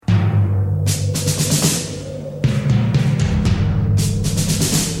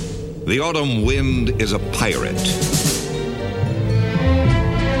The autumn wind is a pirate.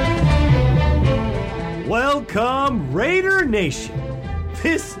 Welcome, Raider Nation.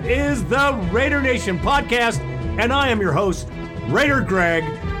 This is the Raider Nation podcast, and I am your host, Raider Greg,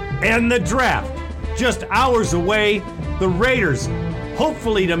 and the draft. Just hours away, the Raiders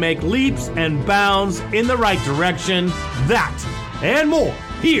hopefully to make leaps and bounds in the right direction. That and more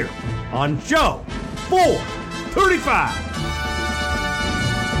here on Show 435.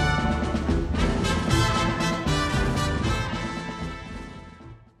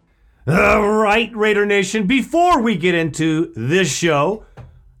 All right, Raider Nation, before we get into this show,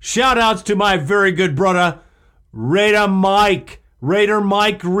 shout outs to my very good brother, Raider Mike,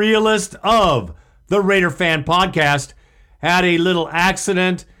 realist of the Raider Fan Podcast. Had a little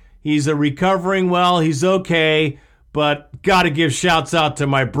accident. He's recovering well. He's okay, but got to give shouts out to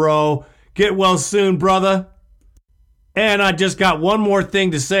my bro. Get well soon, brother. And I just got one more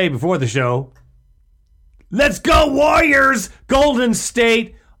thing to say before the show. Let's go, Warriors! Golden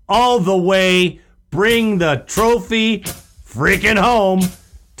State all the way. Bring the trophy freaking home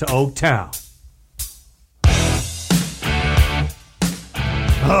to Oaktown.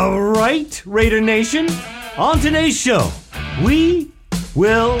 All right, Raider Nation. On today's show, we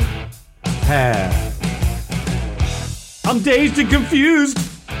will have... I'm dazed and confused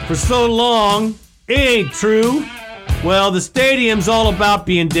for so long. It ain't true. Well, the stadium's all about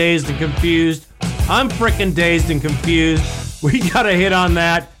being dazed and confused. I'm frickin' dazed and confused. We gotta hit on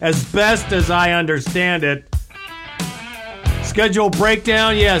that as best as I understand it. Schedule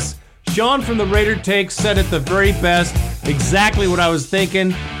breakdown, yes. Sean from the Raider Take said it the very best. Exactly what I was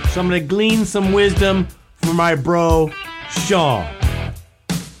thinking. So I'm gonna glean some wisdom from my bro, Sean.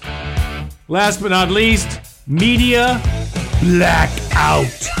 Last but not least, media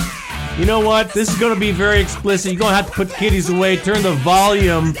blackout. You know what? This is gonna be very explicit. You're gonna have to put kiddies away, turn the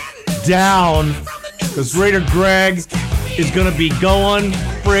volume down, because Raider Greg is gonna be going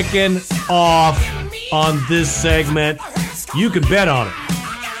frickin' off on this segment. You can bet on it.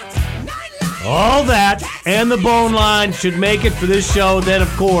 All that and the bone line should make it for this show. Then, of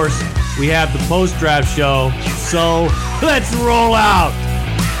course, we have the post-draft show. So, let's roll out.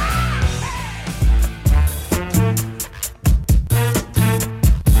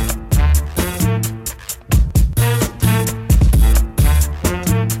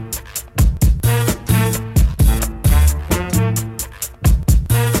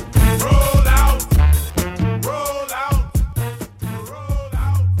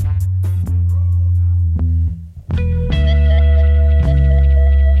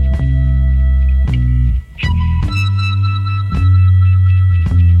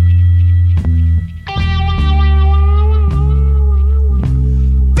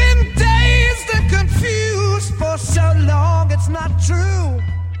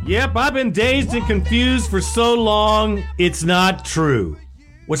 Yep, I've been dazed and confused for so long, it's not true.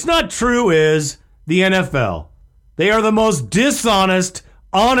 What's not true is the NFL. They are the most dishonest,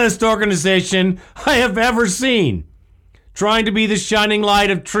 honest organization I have ever seen. Trying to be the shining light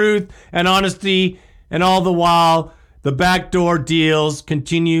of truth and honesty, and all the while, the backdoor deals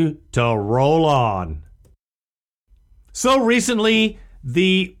continue to roll on. So recently,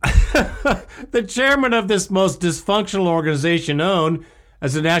 the the chairman of this most dysfunctional organization known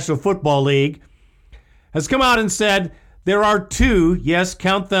as the National Football League has come out and said there are two, yes,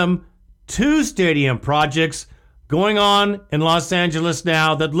 count them, two stadium projects going on in Los Angeles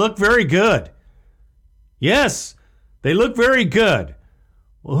now that look very good. Yes, they look very good.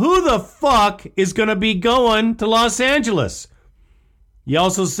 Well, who the fuck is going to be going to Los Angeles? He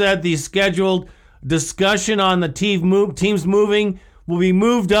also said the scheduled discussion on the teams moving will be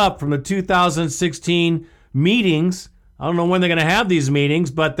moved up from the 2016 meetings. I don't know when they're going to have these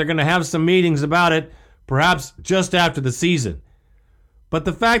meetings, but they're going to have some meetings about it, perhaps just after the season. But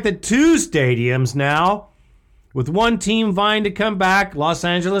the fact that two stadiums now, with one team vying to come back, Los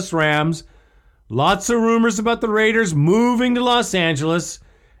Angeles Rams, lots of rumors about the Raiders moving to Los Angeles,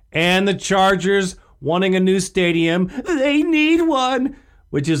 and the Chargers wanting a new stadium. They need one,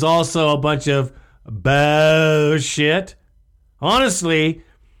 which is also a bunch of bullshit. Honestly,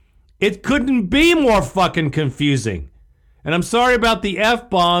 it couldn't be more fucking confusing. And I'm sorry about the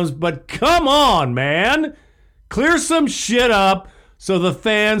F-bombs, but come on, man. Clear some shit up so the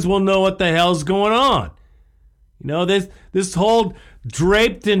fans will know what the hell's going on. You know, this whole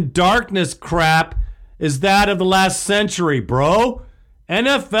draped in darkness crap is that of the last century, bro.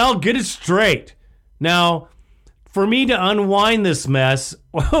 NFL, get it straight. Now, for me to unwind this mess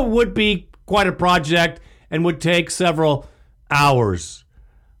would be quite a project and would take several hours.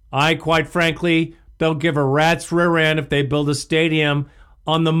 I, quite frankly, don't give a rat's rear end if they build a stadium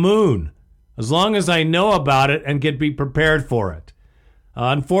on the moon, as long as I know about it and get be prepared for it.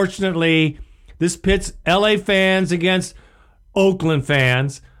 Unfortunately, this pits LA fans against Oakland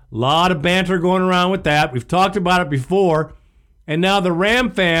fans. A lot of banter going around with that. We've talked about it before. And now the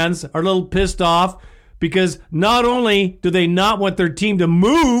Ram fans are a little pissed off because not only do they not want their team to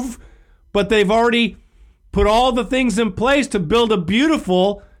move, but they've already put all the things in place to build a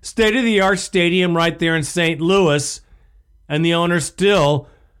beautiful state-of-the-art stadium right there in St. Louis. And the owner still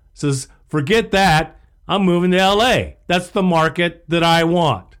says, forget that, I'm moving to LA. That's the market that I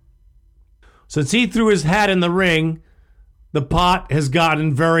want. Since he threw his hat in the ring, the pot has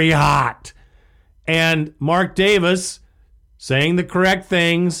gotten very hot. And Mark Davis saying the correct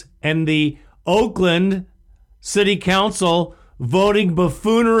things, and the Oakland City Council voting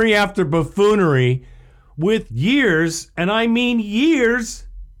buffoonery after buffoonery with years, and I mean years,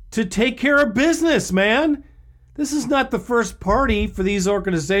 to take care of business, man. This is not the first party for these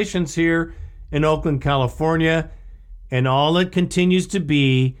organizations here in Oakland, California, and all it continues to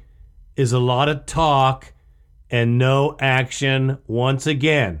be is a lot of talk and no action once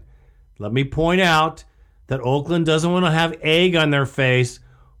again. Let me point out that Oakland doesn't want to have egg on their face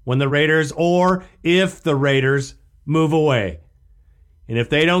when the Raiders, or if the Raiders, move away. And if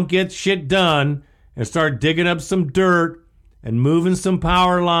they don't get shit done and start digging up some dirt and moving some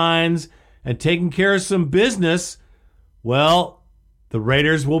power lines and taking care of some business, well, the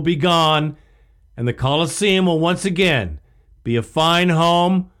Raiders will be gone, and the Coliseum will once again be a fine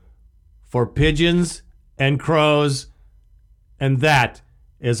home for pigeons and crows. And that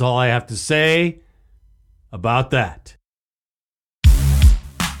is all I have to say about that.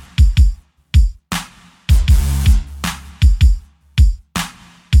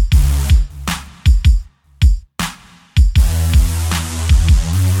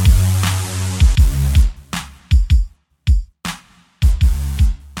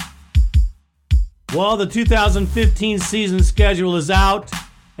 Well, the 2015 season schedule is out,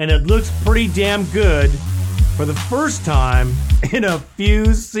 and it looks pretty damn good for the first time in a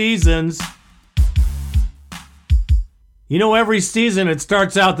few seasons. You know, every season it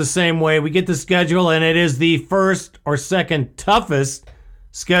starts out the same way. We get the schedule, and it is the first or second toughest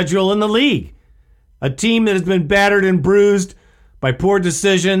schedule in the league. A team that has been battered and bruised by poor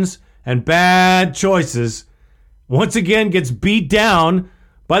decisions and bad choices once again gets beat down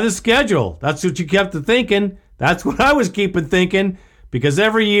by the schedule. That's what you kept thinking. That's what I was keeping thinking, because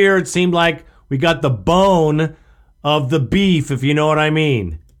every year it seemed like we got the bone of the beef, if you know what I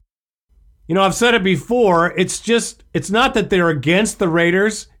mean. You know, I've said it before, it's not that they're against the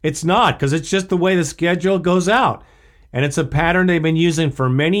Raiders. It's not, because it's just the way the schedule goes out. And it's a pattern they've been using for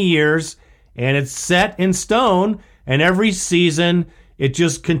many years, and it's set in stone, and every season it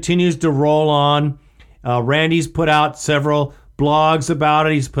just continues to roll on. Randy's put out several blogs about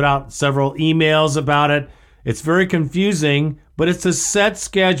it. He's put out several emails about it. It's very confusing, but it's a set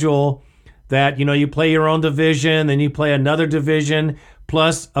schedule that, you know, you play your own division, then you play another division,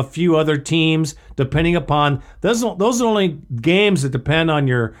 plus a few other teams, depending upon, those are only games that depend on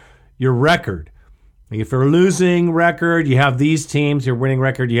your record. If you're a losing record, you have these teams. Your winning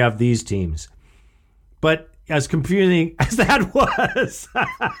record, you have these teams. But as confusing as that was,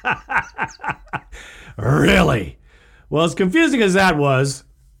 really? Well, as confusing as that was,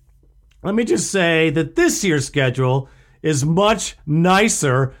 let me just say that this year's schedule is much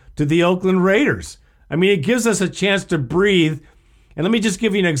nicer to the Oakland Raiders. I mean, it gives us a chance to breathe. And let me just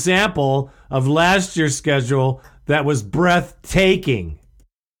give you an example of last year's schedule that was breathtaking.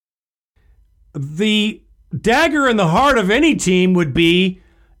 The dagger in the heart of any team would be,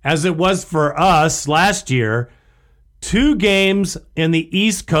 as it was for us last year, 2 games in the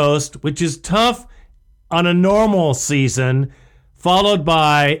East Coast, which is tough on a normal season, followed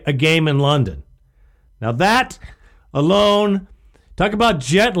by a game in London. Now that alone, talk about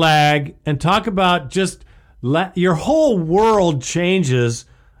jet lag, and talk about just your whole world changes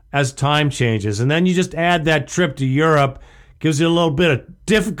as time changes. And then you just add that trip to Europe, gives you a little bit of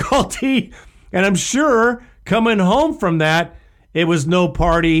difficulty. And I'm sure coming home from that, it was no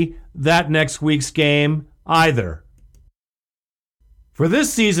party that next week's game either. For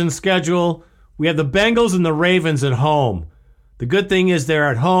this season's schedule, we have the Bengals and the Ravens at home. The good thing is they're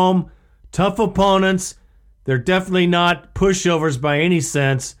at home, tough opponents. They're definitely not pushovers by any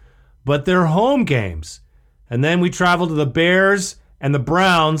sense, but they're home games. And then we travel to the Bears and the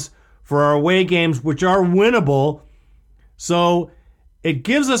Browns for our away games, which are winnable. So it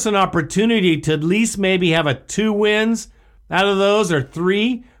gives us an opportunity to at least maybe have 2 wins out of those, or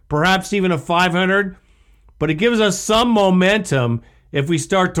 3, perhaps even a 500. But it gives us some momentum if we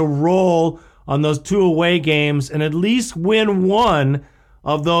start to roll on those 2 away games and at least win one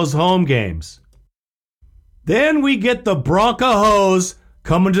of those home games. Then we get the Broncos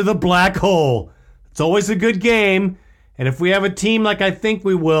coming to the black hole. It's always a good game, and if we have a team like I think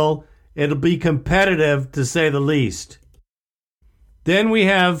we will, it'll be competitive to say the least. Then we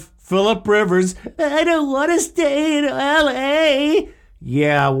have Phillip Rivers. I don't want to stay in LA.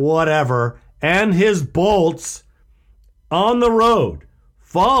 Yeah, whatever. And his Bolts on the road,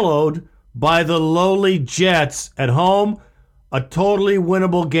 followed by the lowly Jets at home. A totally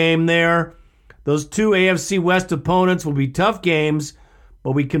winnable game there. Those two AFC West opponents will be tough games,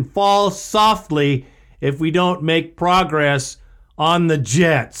 but we can fall softly if we don't make progress on the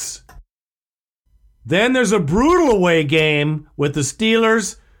Jets. Then there's a brutal away game with the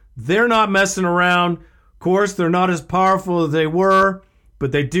Steelers. They're not messing around. Of course, they're not as powerful as they were,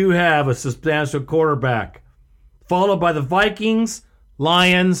 but they do have a substantial quarterback. Followed by the Vikings,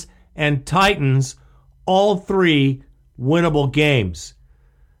 Lions, and Titans, all three winnable games.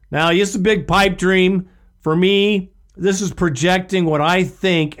 Now, it's a big pipe dream. For me, this is projecting what I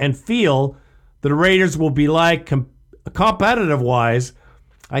think and feel the Raiders will be like competitive-wise.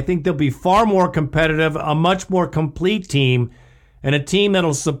 I think they'll be far more competitive, a much more complete team, and a team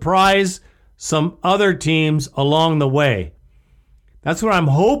that'll surprise some other teams along the way. That's what I'm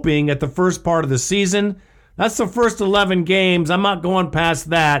hoping at the first part of the season. That's the first 11 games. I'm not going past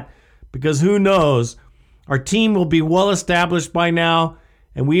that because who knows? Our team will be well established by now,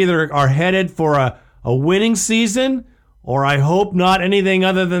 and we either are headed for a winning season or I hope not anything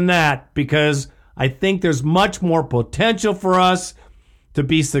other than that, because I think there's much more potential for us to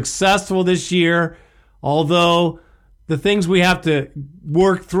be successful this year, although the things we have to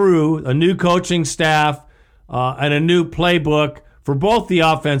work through, a new coaching staff and a new playbook for both the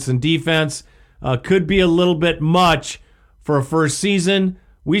offense and defense, could be a little bit much for a first season.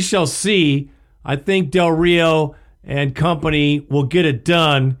 We shall see. I think Del Rio and company will get it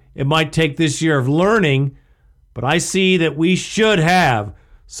done. It might take this year of learning, but I see that we should have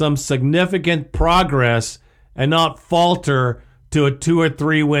some significant progress and not falter to a 2 or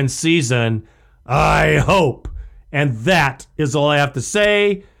 3 win season. I hope. And that is all I have to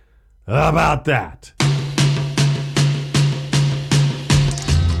say about that.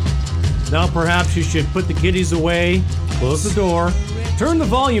 Now perhaps you should put the kiddies away, close the door, turn the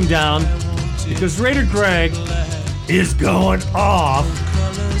volume down, because Raider Greg is going off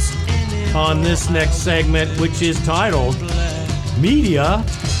on this next segment, which is titled Media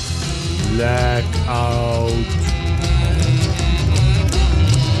Blackout.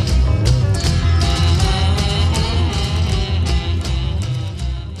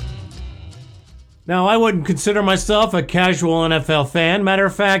 Now, I wouldn't consider myself a casual NFL fan. Matter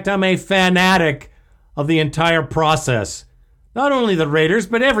of fact, I'm a fanatic of the entire process. Not only the Raiders,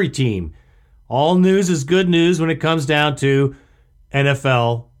 but every team. All news is good news when it comes down to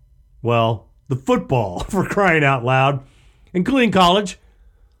NFL, well, the football, for crying out loud, including college.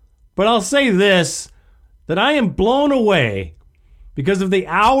 But I'll say this, that I am blown away because of the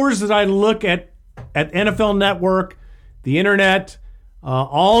hours that I look at NFL Network, the internet,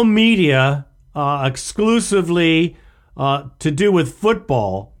 all media, exclusively to do with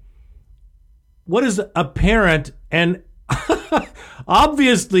football. What is apparent and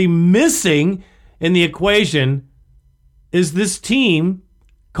obviously missing in the equation is this team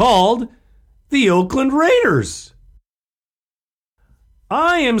called the Oakland Raiders.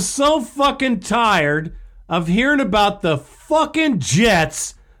 I am so fucking tired of hearing about the fucking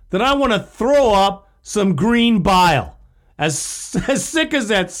Jets that I want to throw up some green bile. As sick as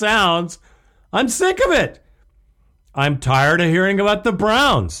that sounds, I'm sick of it. I'm tired of hearing about the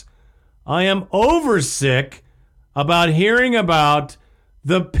Browns. I am over sick about hearing about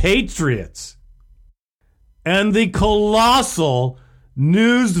the Patriots and the colossal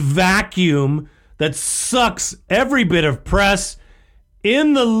news vacuum that sucks every bit of press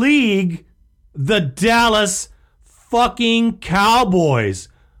in the league, the Dallas fucking Cowboys.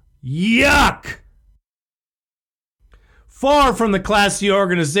 Yuck! Far from the classy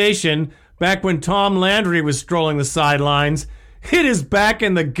organization back when Tom Landry was strolling the sidelines, it is back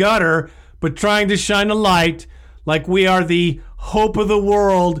in the gutter, but trying to shine a light like we are the hope of the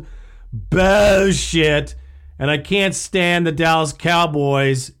world. Bullshit. And I can't stand the Dallas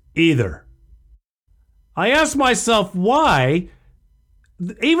Cowboys either. I ask myself why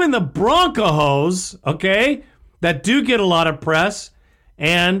even the Broncos, okay, that do get a lot of press,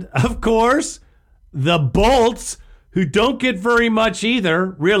 and of course, the Bolts, who don't get very much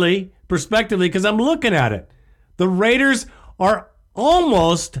either, really, prospectively, because I'm looking at it. The Raiders are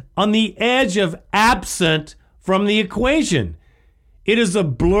almost on the edge of absent from the equation. It is a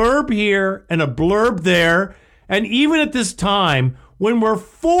blurb here and a blurb there, and even at this time, when we're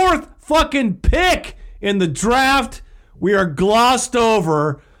fourth fucking pick in the draft, we are glossed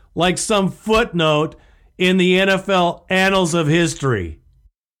over like some footnote in the NFL annals of history.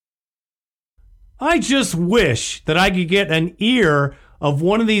 I just wish that I could get an ear of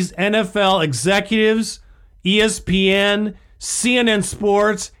one of these NFL executives, ESPN, CNN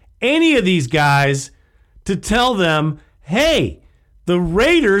Sports, any of these guys, to tell them, hey, the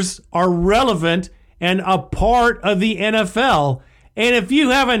Raiders are relevant and a part of the NFL. And if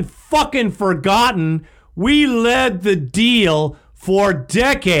you haven't fucking forgotten, we led the deal for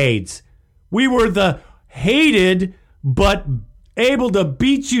decades. We were the hated but able to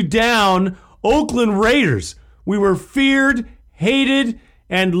beat you down Oakland Raiders. We were feared, hated,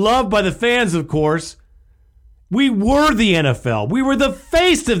 and loved by the fans, of course. We were the NFL. We were the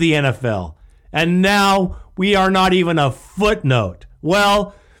face of the NFL. And now we are not even a footnote.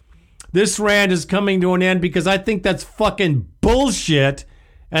 Well, this rant is coming to an end because I think that's fucking bullshit.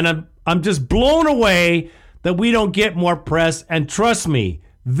 And I'm just blown away that we don't get more press. And trust me,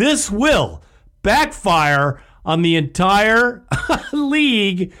 this will backfire on the entire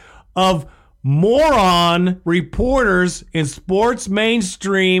league of moron reporters in sports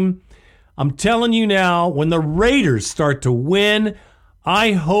mainstream. I'm telling you now, when the Raiders start to win,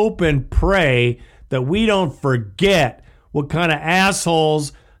 I hope and pray that we don't forget what kind of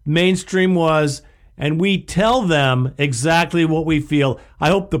assholes mainstream was, and we tell them exactly what we feel. I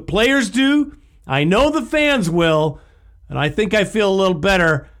hope the players do. I know the fans will, and I think I feel a little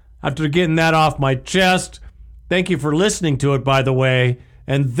better after getting that off my chest. Thank you for listening to it, by the way.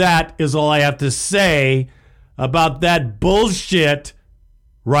 And that is all I have to say about that bullshit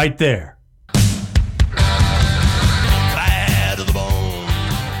right there. Bad to the bone.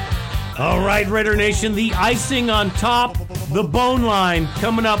 All right, Raider Nation, the icing on top, the bone line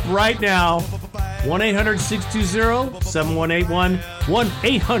coming up right now. 1-800-620-7181.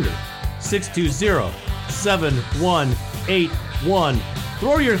 1-800-620-7181.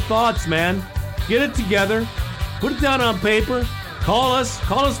 Throw your thoughts, man. Get it together. Put it down on paper. Call us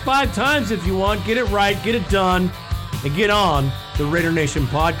 5 times if you want. Get it right, get it done, and get on the Raider Nation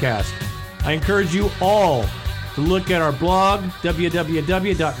podcast. I encourage you all to look at our blog,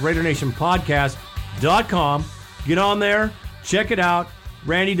 www.raidernationpodcast.com. Get on there, check it out.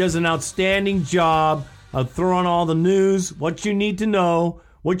 Randy does an outstanding job of throwing all the news, what you need to know,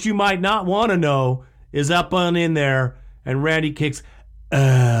 what you might not want to know is up on in there, and Randy kicks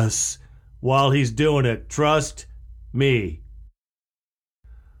ass while he's doing it. Trust me.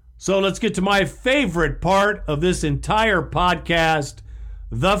 So let's get to my favorite part of this entire podcast,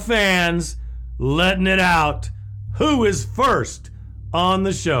 the fans letting it out. Who is first on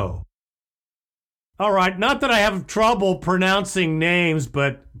the show? All right, not that I have trouble pronouncing names,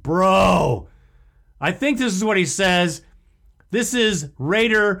 but bro, I think this is what he says. This is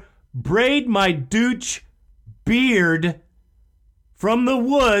Raider Braid My Dooch Beard from the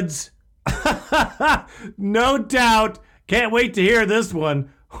woods. No doubt. Can't wait to hear this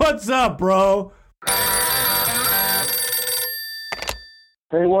one. What's up, bro?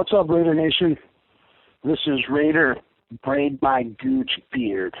 Hey, what's up, Raider Nation? This is Raider Braid My Gooch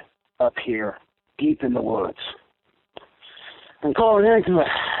Beard up here, deep in the woods. I'm calling in because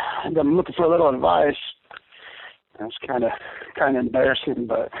I'm looking for a little advice. That's kind of embarrassing,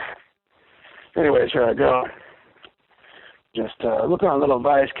 but anyways, here I go. Just looking for a little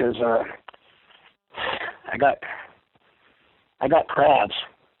advice because I got crabs.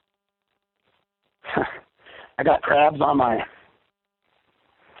 I got crabs on my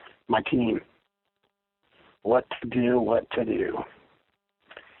team. What to do.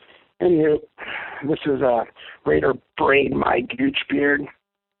 Anywho, this is Raider Braid My Gooch Beard,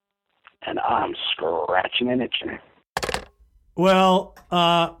 and I'm scratching and itching. Well,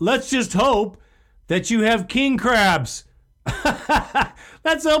 let's just hope that you have king crabs.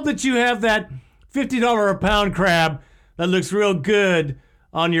 Let's hope that you have that $50 a pound crab that looks real good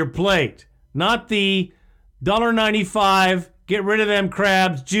on your plate. Not the $1.95, get rid of them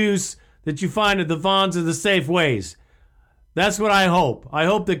crabs juice that you find at the Vons or the Safeways. That's what I hope. I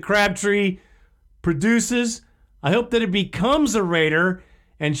hope that Crabtree produces. I hope that it becomes a Raider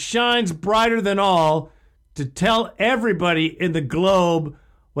and shines brighter than all to tell everybody in the globe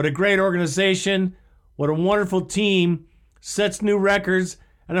what a great organization, what a wonderful team, sets new records,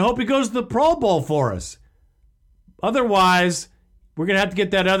 and I hope he goes to the Pro Bowl for us. Otherwise, we're going to have to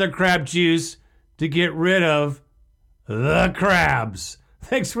get that other crab juice to get rid of the crabs.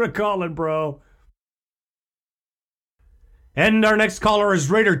 Thanks for calling, bro. And our next caller is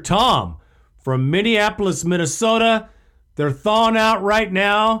Raider Tom from Minneapolis, Minnesota. They're thawing out right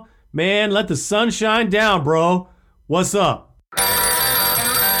now. Man, let the sun shine down, bro. What's up?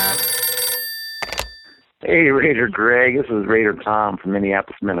 Hey, Raider Greg. This is Raider Tom from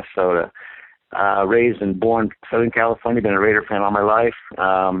Minneapolis, Minnesota. Raised and born in Southern California. Been a Raider fan all my life.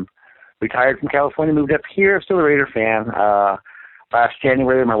 Retired from California, moved up here. Still a Raider fan. Last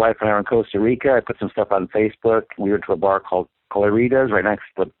January, my wife and I were in Costa Rica. I put some stuff on Facebook. We went to a bar called Coloritas right next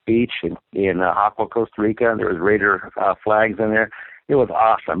to the beach in Aqua, Costa Rica. There was Raider flags in there. It was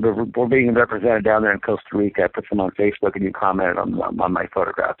awesome. We're being represented down there in Costa Rica. I put some on Facebook, and you commented on my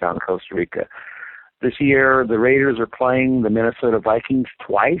photograph down in Costa Rica. This year, the Raiders are playing the Minnesota Vikings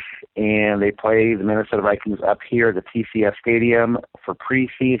twice, and they play the Minnesota Vikings up here at the TCF Stadium for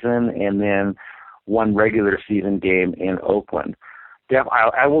preseason, and then one regular season game in Oakland.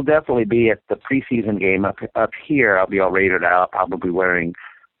 I will definitely be at the preseason game up here. I'll be all Raidered out, probably wearing,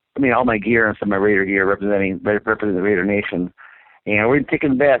 all my gear and some of my Raider gear representing the Raider Nation. And we're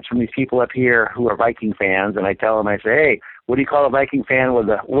taking bets from these people up here who are Viking fans, and I tell them, I say, hey, what do you call a Viking with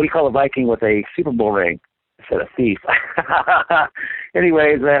a Super Bowl ring? I said, a thief.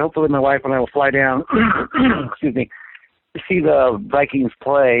 Anyways, hopefully my wife and I will fly down, excuse me, to see the Vikings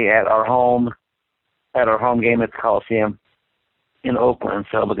play at our home game at the Coliseum in Oakland.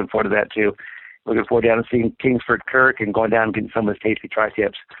 So looking forward to that too. Looking forward down to seeing Kingsford Kirk and going down and getting some of his tasty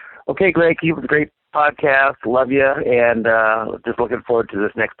tri-tips. Okay, Greg, keep it a great podcast. Love you, and just looking forward to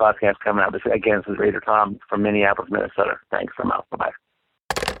this next podcast coming out. This is Raider Tom from Minneapolis, Minnesota. Thanks. I'm out. Bye-bye.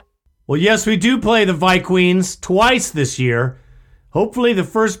 Well, yes, we do play the Vikings twice this year. Hopefully the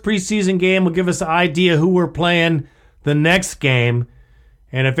first preseason game will give us an idea who we're playing the next game.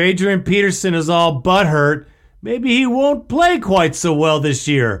 And if Adrian Peterson is all butthurt, maybe he won't play quite so well this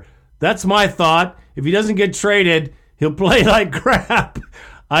year. That's my thought. If he doesn't get traded, he'll play like crap.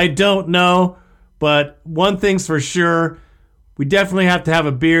 I don't know. But one thing's for sure, we definitely have to have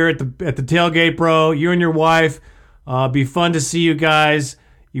a beer at the tailgate, bro. You and your wife. Be fun to see you guys.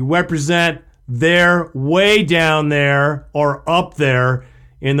 You represent there, way down there, or up there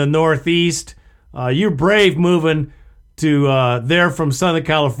in the Northeast. You're brave moving to there from Southern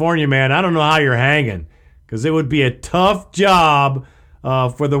California, man. I don't know how you're hanging, because it would be a tough job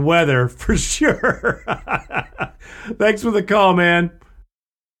for the weather, for sure. Thanks for the call, man.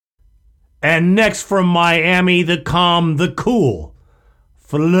 And next from Miami, the calm, the cool,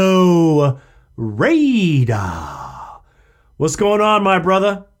 Flo Rida. What's going on, my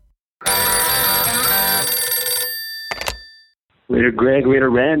brother? Raider Greg,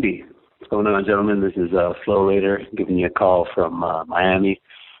 Raider Randy. What's going on, gentlemen? This is Flo Raider giving you a call from Miami.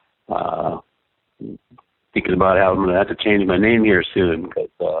 Thinking about how I'm going to have to change my name here soon,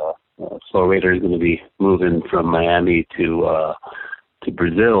 because Flo Raider is going to be moving from Miami to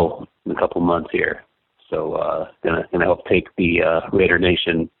Brazil in a couple months here. So gonna help take the Raider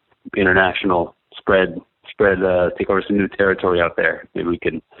Nation international spread, take over some new territory out there. Maybe we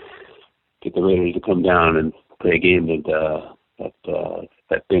can get the Raiders to come down and play a game at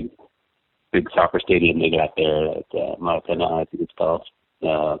that big soccer stadium they got there at Maracanã, I think it's called.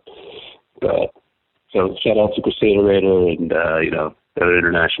 But so shout out to Crusader Raider and the other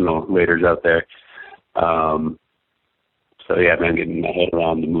international Raiders out there. So yeah, man, getting my head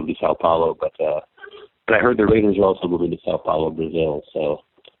around the move to Sao Paulo, but I heard the Raiders are also moving to Sao Paulo, Brazil. So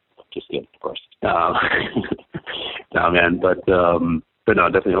just kidding, of course. No, man, but no,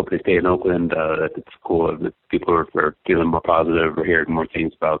 definitely hope they stay in Oakland. It's cool. People are feeling more positive. We're hearing more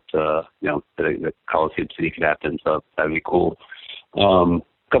things about the Coliseum City could happen. So that'd be cool.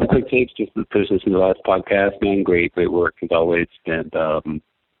 Couple quick takes just to finish this in the last podcast, man. Great work as always. And the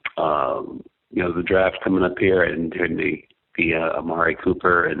draft coming up here and the Amari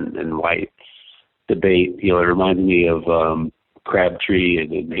Cooper and White debate, it reminds me of Crabtree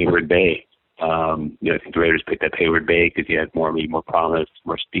and Hayward Bay. I think the Raiders picked up Hayward Bay because he had more promise,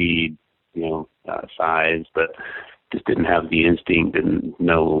 more speed, size, but just didn't have the instinct, didn't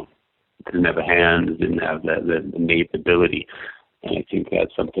have a hand, didn't have the innate ability. And I think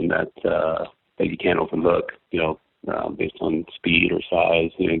that's something that you can't overlook, based on speed or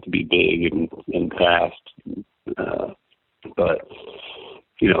size, to be big and fast. But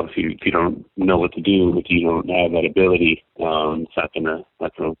if you don't know what to do, if you don't have that ability, it's not gonna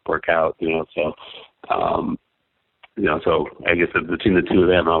work out. So I guess between the two of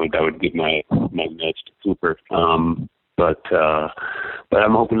them, I would give my nudge to Cooper. But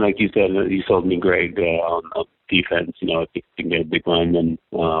I'm hoping, like you said, you told me, Greg, on defense. I think you can get a big lineman.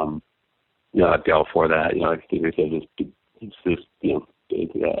 I'd be all for that. I think they said it's just the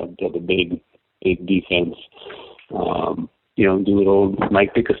big defense. Do it old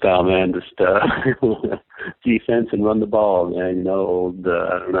Mike Ditka style, man. Just defense and run the ball, man. I don't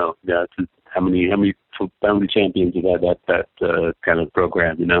know. Yeah, how many family champions have had that kind of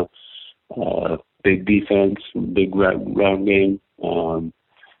program? big defense, big round game.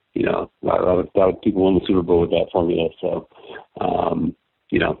 You know, a lot of people won the Super Bowl with that formula. So,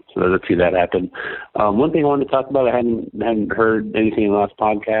 you know, so let's see that happen. One thing I wanted to talk about, I hadn't heard anything in the last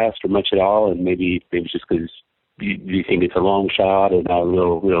podcast or much at all, and maybe it's just because you think it's a long shot or not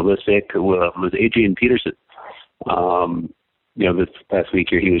realistic, was Adrian Peterson. You know, this past week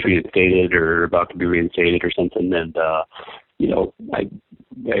here, he was reinstated or about to be reinstated or something, and, you know, I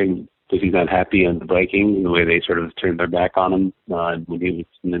he's not happy on the Vikings and the way they sort of turned their back on him when he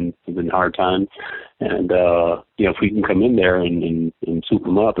was in hard times. And, you know, if we can come in there and swoop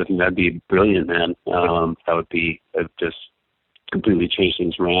him up, I think that'd be brilliant, man. That would just completely change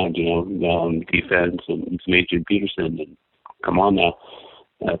things around, you know, defense and some Adrian Peterson. And come on now.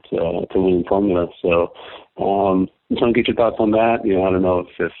 That's a winning formula. So just want to get your thoughts on that. You know, I don't know if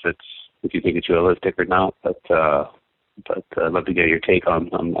you think it's realistic or not, but I'd love to get your take on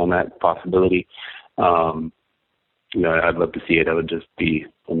that possibility. You know, I'd love to see it. That would just be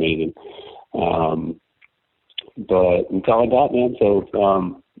amazing. But that's all I got, man. So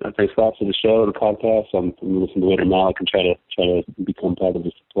thanks a lot for the show, the podcast. I'm going to listen to Waiter Malik and try to become part of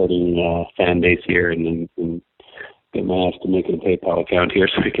the supporting fan base here and get my ass to make a PayPal account here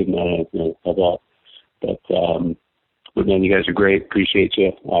so we can have that. But man, you guys are great. Appreciate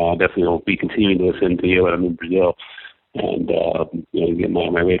you. Definitely will be continuing to listen to you when I'm in Brazil. And, you know, get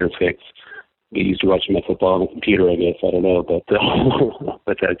my Raiders fix. Get used to watching my football on the computer, I guess. I don't know, but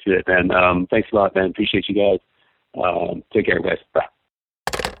but that's it, man. Thanks a lot, man. Appreciate you guys. Take care, guys. Bye.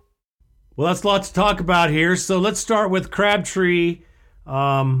 Well, that's a lot to talk about here. So let's start with Crabtree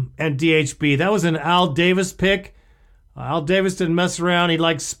and DHB. That was an Al Davis pick. Al Davis didn't mess around. He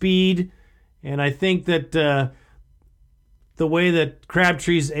liked speed. And I think that the way that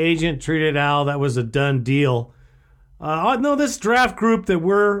Crabtree's agent treated Al, that was a done deal. No, this draft group that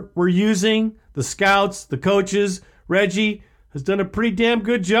we're using, the scouts, the coaches, Reggie has done a pretty damn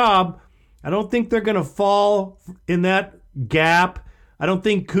good job. I don't think they're going to fall in that gap. I don't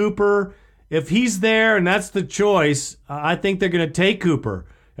think Cooper, if he's there and that's the choice, I think they're going to take Cooper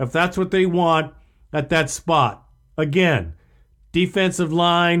if that's what they want at that spot. Again, defensive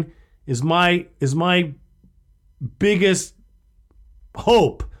line is my biggest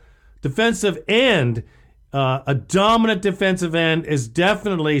hope. Defensive end. A dominant defensive end is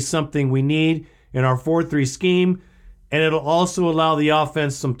definitely something we need in our 4-3 scheme, and it'll also allow the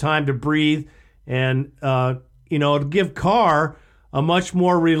offense some time to breathe, and it'll give Carr a much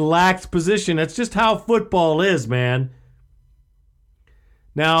more relaxed position. That's just how football is, man.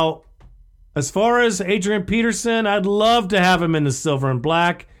 Now, as far as Adrian Peterson, I'd love to have him in the silver and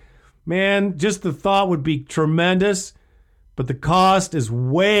black. Man, just the thought would be tremendous, but the cost is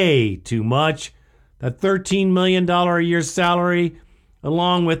way too much. That $13 million a year salary,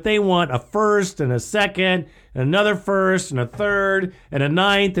 along with they want a first and a second, and another first and a third and a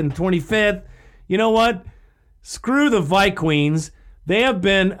ninth and 25th. You know what? Screw the Vikings. They have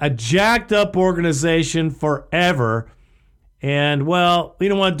been a jacked up organization forever. And, well, we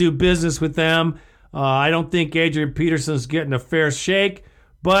don't want to do business with them. I don't think Adrian Peterson's getting a fair shake,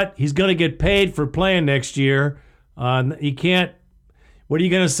 but he's going to get paid for playing next year. You can't, what are you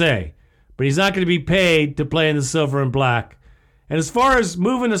going to say? But he's not going to be paid to play in the silver and black. And as far as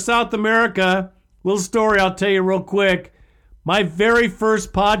moving to South America, little story I'll tell you real quick. My very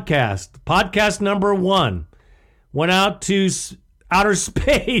first podcast number 1, went out to outer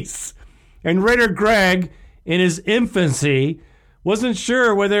space. And Raider Greg, in his infancy, wasn't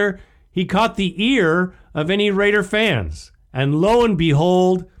sure whether he caught the ear of any Raider fans. And lo and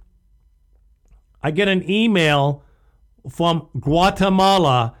behold, I get an email from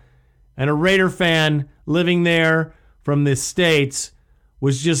Guatemala, and a Raider fan living there from the States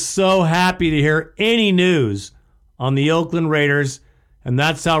was just so happy to hear any news on the Oakland Raiders. And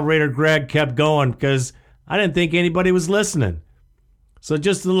that's how Raider Greg kept going, because I didn't think anybody was listening. So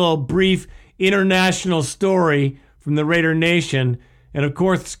just a little brief international story from the Raider Nation. And of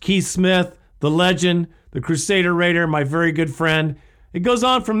course, Keith Smith, the legend, the Crusader Raider, my very good friend. It goes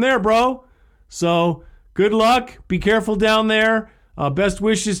on from there, bro. So good luck. Be careful down there. Best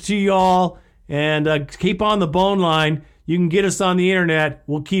wishes to you all, and keep on the bone line. You can get us on the internet.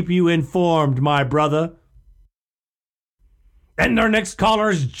 We'll keep you informed, my brother. And our next caller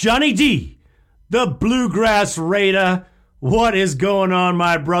is Johnny D, the Bluegrass Raider. What is going on,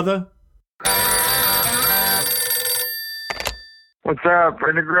 my brother? What's up,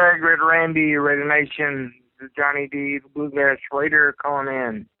 Raider Greg, Raider Randy, Raider Nation? This is Johnny D, the Bluegrass Raider, calling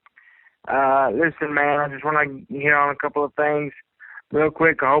in. Listen, man, I just want to hit on a couple of things real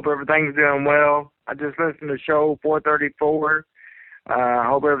quick. I hope everything's doing well. I just listened to show 434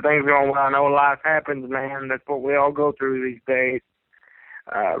 Hope everything's going well. I know life happens, man. That's what we all go through these days.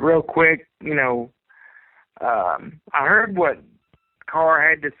 Real quick, I heard what Carr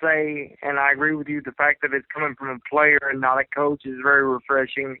had to say, and I agree with you. The fact that it's coming from a player and not a coach is very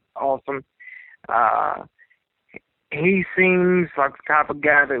refreshing, awesome. He seems like the type of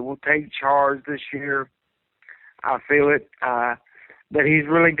guy that will take charge this year. I feel it, that he's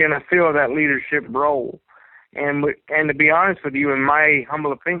really going to fill that leadership role. And to be honest with you, in my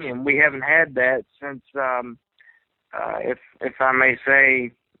humble opinion, we haven't had that since, if I may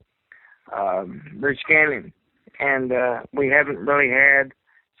say, Rich Gannon. And we haven't really had,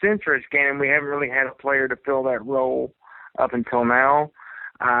 since Rich Gannon, we haven't really had a player to fill that role up until now.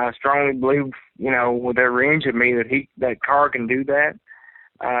 I strongly believe, with every inch of me, that Carr can do that.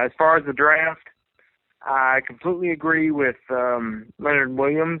 As far as the draft, I completely agree with Leonard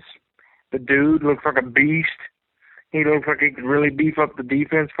Williams. The dude looks like a beast. He looks like he could really beef up the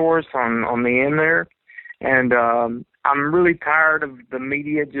defense for us on the end there. And I'm really tired of the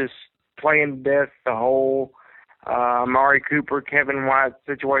media just playing death the whole Amari Cooper, Kevin White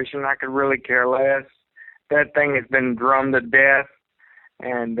situation. I could really care less. That thing has been drummed to death.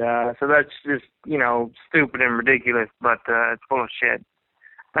 And so that's just, stupid and ridiculous, but it's full of shit.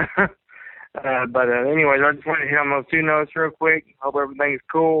 But anyways, I just wanted to hit on those two notes real quick. Hope everything's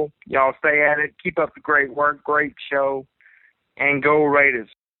cool. Y'all stay at it. Keep up the great work, great show, and go Raiders.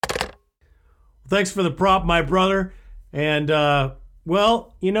 Thanks for the prop, my brother. And, I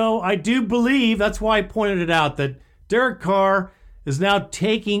do believe, that's why I pointed it out, that Derek Carr is now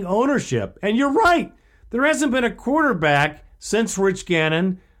taking ownership. And you're right. There hasn't been a quarterback since Rich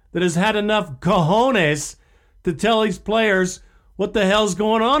Gannon that has had enough cojones to tell these players what the hell's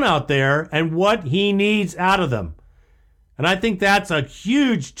going on out there and what he needs out of them. And I think that's a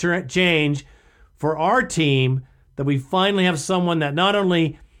huge change for our team, that we finally have someone that not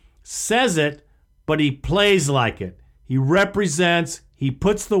only says it, but he plays like it. He represents, he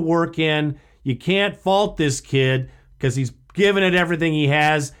puts the work in. You can't fault this kid because he's given it everything he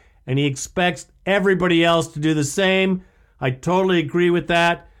has, and he expects everybody else to do the same. I totally agree with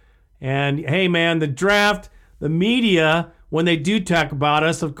that. And hey, man, the draft, the media, when they do talk about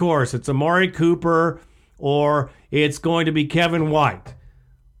us, of course, it's Amari Cooper or it's going to be Kevin White.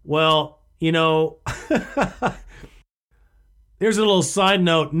 Well, here's a little side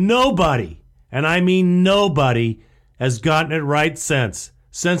note. Nobody, and I mean nobody, has gotten it right since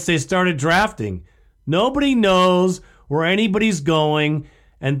they started drafting. Nobody knows where anybody's going,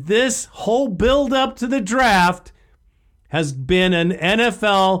 and this whole build-up to the draft has been an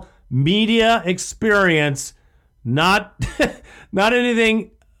NFL media experience, not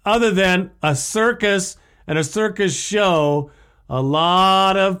anything other than a circus and a circus show. A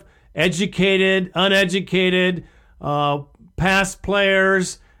lot of educated, uneducated, past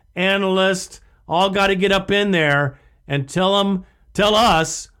players, analysts, all got to get up in there and tell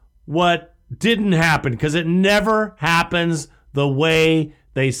us what didn't happen, because it never happens the way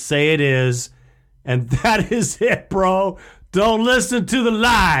they say it is. And that is it, bro. Don't listen to the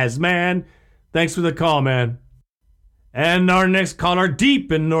lies, man. Thanks for the call, man. And our next caller,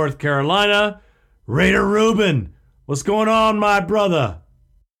 deep in North Carolina, Raider Ruben. What's going on, my brother?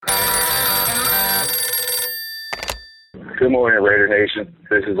 Good morning, Raider Nation.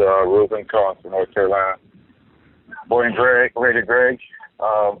 This is Ruben calling from North Carolina. Morning, Greg, Raider Greg.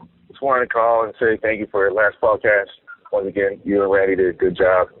 Just wanted to call and say thank you for your last podcast. Once again, you and Randy did a good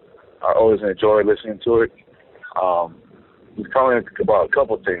job. I always enjoy listening to it. Just calling about a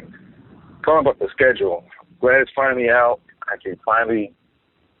couple of things. Calling about the schedule. Glad it's finally out. I can finally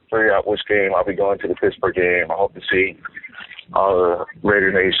figure out which game I'll be going to, the Pittsburgh game. I hope to see all the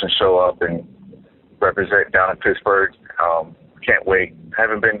Raider Nation show up and represent down in Pittsburgh. Can't wait.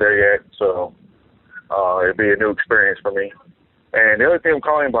 Haven't been there yet, so it'll be a new experience for me. And the other thing I'm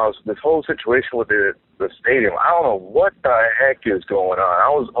calling about is this whole situation with the stadium. I don't know what the heck is going on. I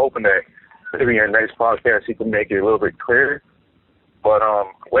was hoping that maybe in your next podcast you can make it a little bit clearer. But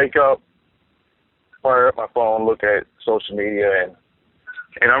wake up, fire up my phone, look at social media,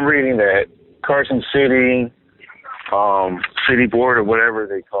 and I'm reading that Carson City, City Board or whatever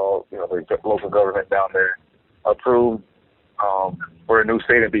they call, the local government down there, approved for a new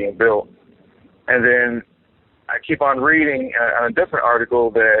stadium being built. And then I keep on reading on a different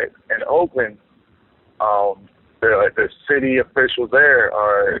article that in Oakland, the city officials there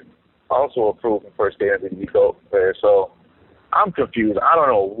are also approving for a stadium to be built there. So I'm confused. I don't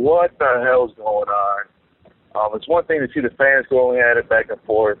know what the hell's going on. It's one thing to see the fans going at it back and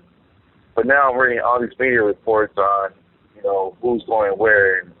forth, but now I'm reading all these media reports on, who's going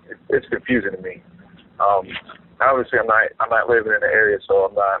where, and it's confusing to me. Obviously, I'm not living in the area, so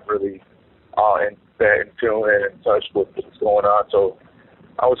I'm not really in tune and in touch with what's going on. So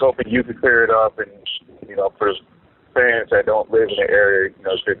I was hoping you could clear it up, and for fans that don't live in the area,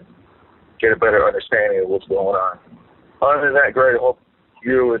 could get a better understanding of what's going on. Other than that, Greg, I hope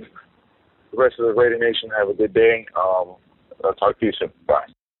you and the rest of the Raider Nation have a good day. I'll talk to you soon. Bye.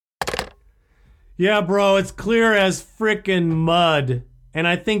 Yeah, bro, it's clear as frickin' mud, and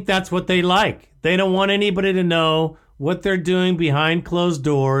I think that's what they like. They don't want anybody to know what they're doing behind closed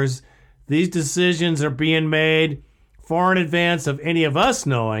doors. These decisions are being made far in advance of any of us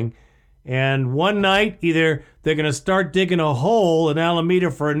knowing. And one night, either they're going to start digging a hole in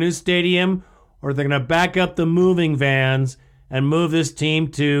Alameda for a new stadium, or they're going to back up the moving vans and move this team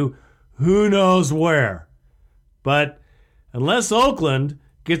to who knows where. But unless Oakland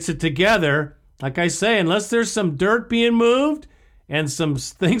gets it together, like I say, unless there's some dirt being moved and some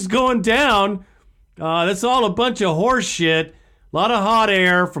things going down, that's all a bunch of horse shit. A lot of hot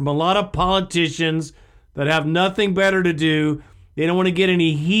air from a lot of politicians that have nothing better to do. They don't want to get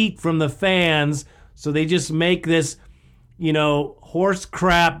any heat from the fans, so they just make this, horse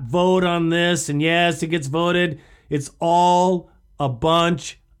crap vote on this, and yes, it gets voted. It's all a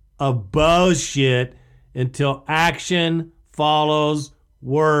bunch of bullshit until action follows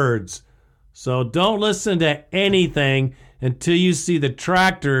words. So don't listen to anything until you see the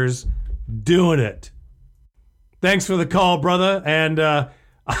tractors doing it. Thanks for the call, brother, and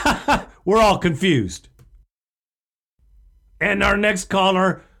we're all confused. And our next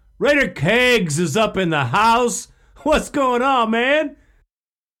caller, Raider Kegs, is up in the house. What's going on, man?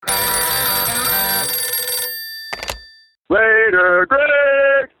 Raider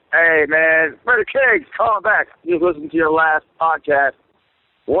Greg! Hey, man, Raider Kegs, calling back. Just listened to your last podcast.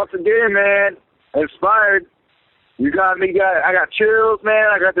 Once again, man, inspired. You got me, I got chills, man.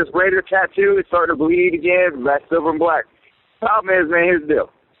 I got this Raider tattoo. It's starting to bleed again. That's silver and black. Problem is, man, here's the deal.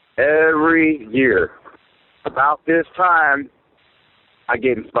 Every year, about this time, I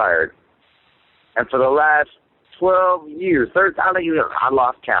get inspired. And for the last 12 years, I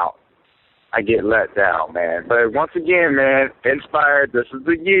lost count. I get let down, man. But once again, man, inspired. This is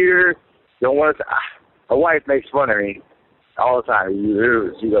the year. Don't want to. My wife makes fun of me all the time.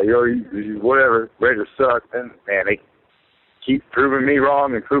 She's like, whatever, Raiders suck. And, man, they keep proving me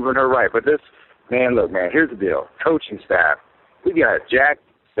wrong and proving her right. But this, man, look, man, here's the deal. Coaching staff. We got Jack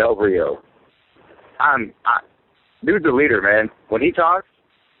Del Rio. Dude's a leader, man. When he talks,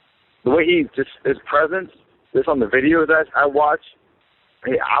 the way his presence, just on the videos that I watch,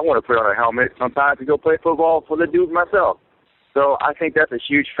 hey, I want to put on a helmet sometimes to go play football for the dude myself. So I think that's a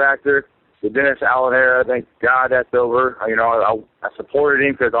huge factor. The Dennis Allen era, thank God that's over. I supported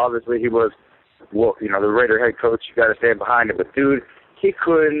him because obviously he was, the Raider head coach. You got to stand behind him. But, dude, he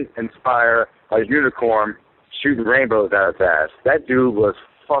couldn't inspire a unicorn shooting rainbows out of his ass. That dude was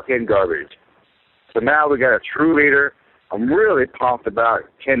fucking garbage. So now we got a true leader. I'm really pumped about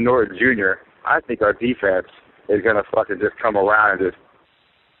Ken Norton Jr. I think our defense is going to fucking just come around and just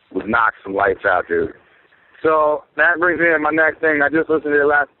knock some lights out, dude. So that brings me to my next thing. I just listened to your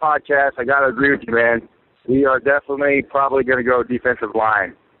last podcast. I got to agree with you, man. We are definitely probably going to go defensive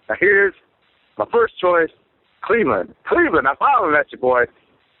line. Now here's my first choice, Cleveland. Cleveland, I'm following at you, boy.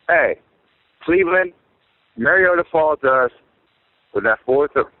 Hey, Cleveland, Mariota falls to us with that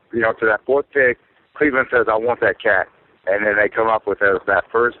fourth pick. Cleveland says, I want that cat. And then they come up with their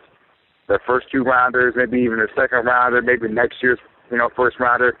first two rounders, maybe even a second rounder, maybe next year's, first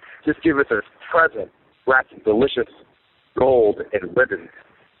rounder. Just give us a present, wrapped in delicious gold and ribbons.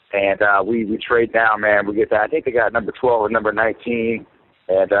 And we trade down, man. We get that. I think they got number 12 or number 19,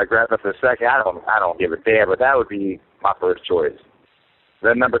 and grab us a second. I don't give a damn, but that would be my first choice.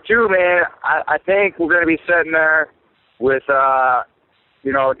 Then number 2, man, I think we're going to be sitting there with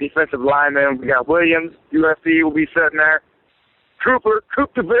defensive lineman. We got Williams, USC will be sitting there. Cooper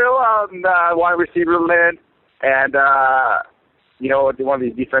DeVille on wide receiver land. And, one of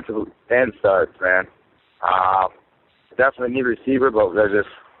these defensive end starts, man. Definitely need receiver, but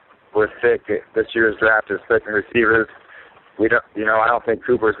we're thick. This year's draft is thick in receivers. I don't think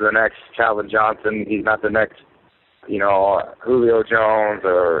Cooper's the next Calvin Johnson. He's not the next, Julio Jones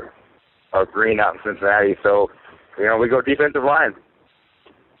or Green out in Cincinnati. So, we go defensive line.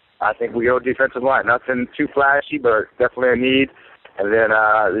 I think we go defensive line. Nothing too flashy, but definitely a need. And then,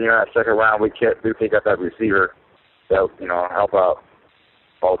 that second round, we do pick up that receiver that, help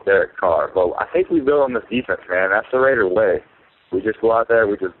out Derek Carr. But I think we build on this defense, man. That's the Raider way. We just go out there,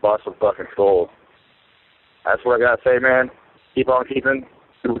 we just bust some fucking souls. That's what I got to say, man. Keep on keeping.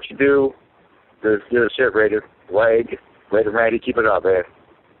 Do what you do. Just give a shit, Raider. Raider Randy, keep it up, man.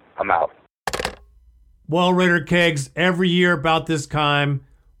 I'm out. Well, Raider Kegs, every year about this time,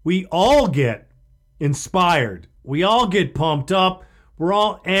 we all get inspired. We all get pumped up. We're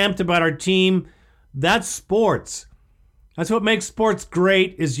all amped about our team. That's sports. That's what makes sports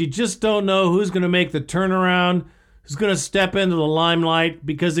great, is you just don't know who's going to make the turnaround, who's going to step into the limelight,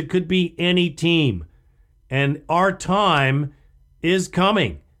 because it could be any team. And our time is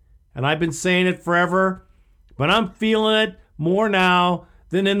coming. And I've been saying it forever, but I'm feeling it more now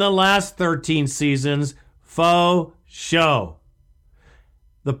than in the last 13 seasons. Faux show.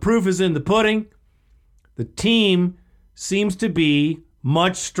 The proof is in the pudding. The team seems to be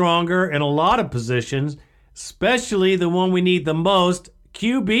much stronger in a lot of positions, especially the one we need the most,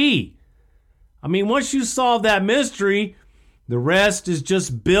 QB. I mean, once you solve that mystery, the rest is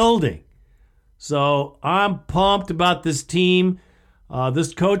just building. So I'm pumped about this team,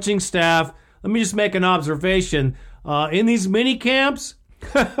 this coaching staff. Let me just make an observation. In these mini camps,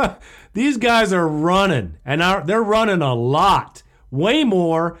 these guys are running, and they're running a lot, way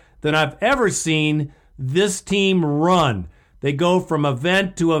more than I've ever seen this team run. They go from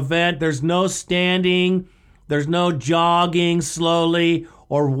event to event. There's no standing. There's no jogging slowly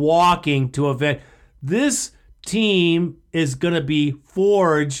or walking to event. This team is going to be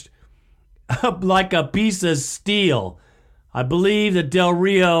forged like a piece of steel. I believe that Del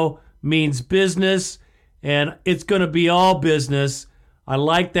Rio means business, and it's going to be all business. I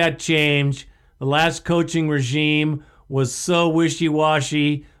like that change. The last coaching regime was so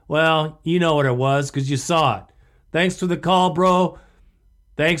wishy-washy. Well, you know what it was because you saw it. Thanks for the call, bro.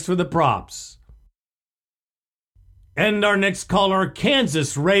 Thanks for the props. And our next caller,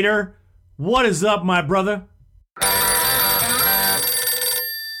 Kansas Raider. What is up, my brother? Hey,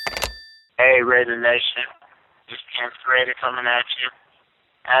 Raider Nation. This is Kansas Raider coming at you.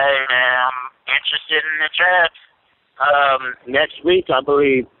 Hey, man, I'm interested in the draft. Next week, I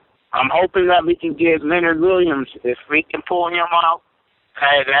believe. I'm hoping that we can get Leonard Williams. If we can pull him out,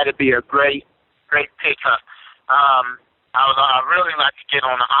 hey, that'd be a great pickup. I would really like to get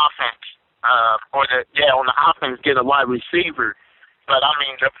on the offense, on the offense, get a wide receiver. But I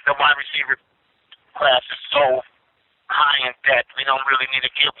mean, the wide receiver class is so high in depth. We don't really need to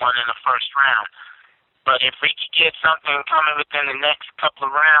get one in the first round. But if we could get something coming within the next couple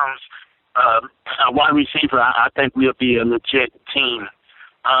of rounds, a wide receiver, I think we'll be a legit team.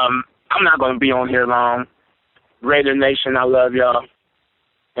 I'm not going to be on here long. Raider Nation, I love y'all.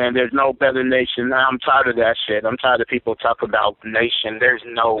 And there's no better nation. I'm tired of that shit. I'm tired of people talk about nation. There's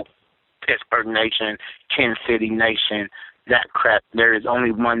no Pittsburgh Nation, Kansas City Nation, that crap. There is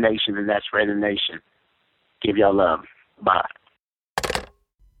only one nation, and that's Raider Nation. Give y'all love. Bye.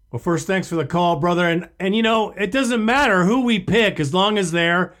 Well, first, thanks for the call, brother. And you know, it doesn't matter who we pick as long as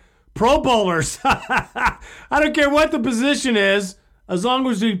they're Pro Bowlers. I don't care what the position is, as long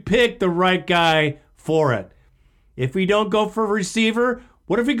as we pick the right guy for it. If we don't go for a receiver,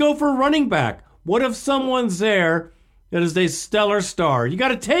 what if we go for a running back? What if someone's there that is a stellar star? You got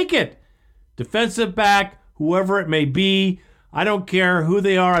to take it. Defensive back, whoever it may be, I don't care who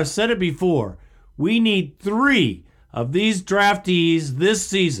they are. I've said it before. We need 3 of these draftees this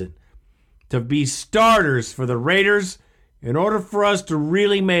season to be starters for the Raiders in order for us to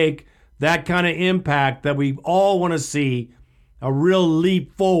really make that kind of impact that we all want to see, a real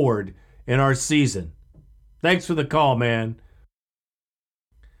leap forward in our season. Thanks for the call, man.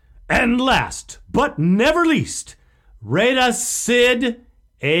 And last but never least, Raider Sid,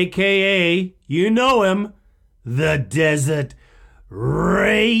 a.k.a., you know him, the Desert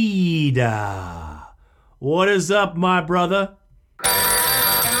Raider. What is up, my brother?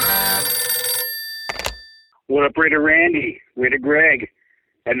 What up, Raider Randy, Raider Greg,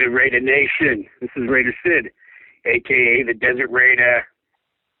 and the Raider Nation? This is Raider Sid, a.k.a. the Desert Raider.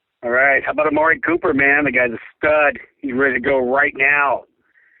 All right, how about Amari Cooper, man? The guy's a stud. He's ready to go right now.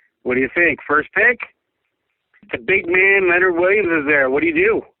 What do you think? First pick? The big man, Leonard Williams, is there. What do you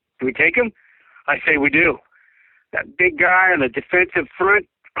do? Do we take him? I say we do. That big guy on the defensive front.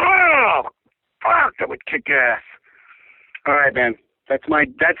 Oh, fuck, that would kick ass. All right, man. That's my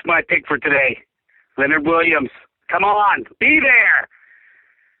pick for today. Leonard Williams. Come on, be there.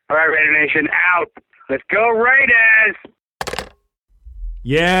 All right, Raider Nation, out. Let's go, Raiders.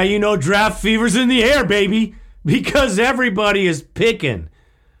 Yeah, you know, draft fever's in the air, baby, because everybody is picking.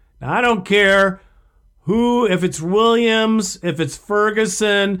 Now, I don't care who, if it's Williams, if it's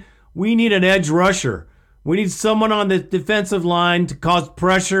Ferguson, we need an edge rusher. We need someone on the defensive line to cause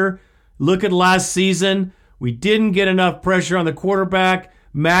pressure. Look at last season. We didn't get enough pressure on the quarterback.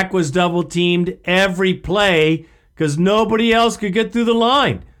 Mac was double-teamed every play because nobody else could get through the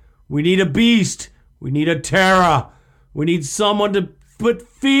line. We need a beast. We need a terror. We need someone to put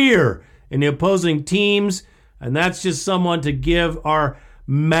fear in the opposing teams, and that's just someone to give our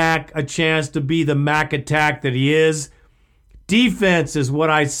Mac a chance to be the Mac attack that he is. Defense is what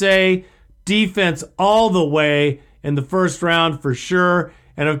I say. Defense all the way in the first round for sure.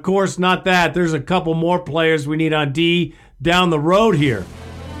 And of course, not that. There's a couple more players we need on D down the road here.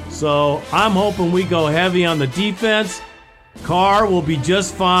 So I'm hoping we go heavy on the defense. Carr will be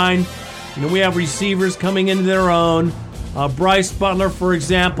just fine. We have receivers coming into their own. Bryce Butler, for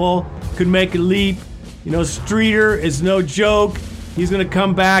example, could make a leap. Streeter is no joke. He's going to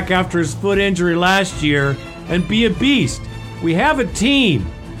come back after his foot injury last year and be a beast. We have a team.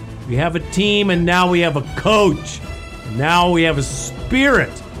 We have a team, and now we have a coach. Now we have a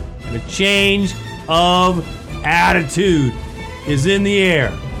spirit, and a change of attitude is in the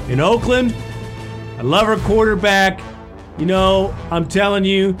air. In Oakland, I love our quarterback. I'm telling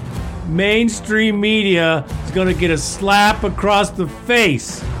you, mainstream media is going to get a slap across the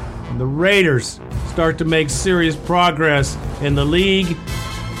face, and the Raiders start to make serious progress in the league.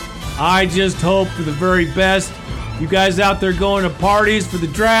 I just hope for the very best. You guys out there going to parties for the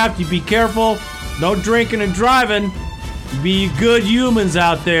draft, you be careful. No drinking and driving. Be good humans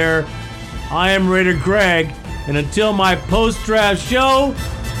out there. I am Raider Greg, and until my post-draft show,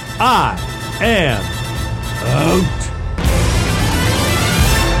 I am out.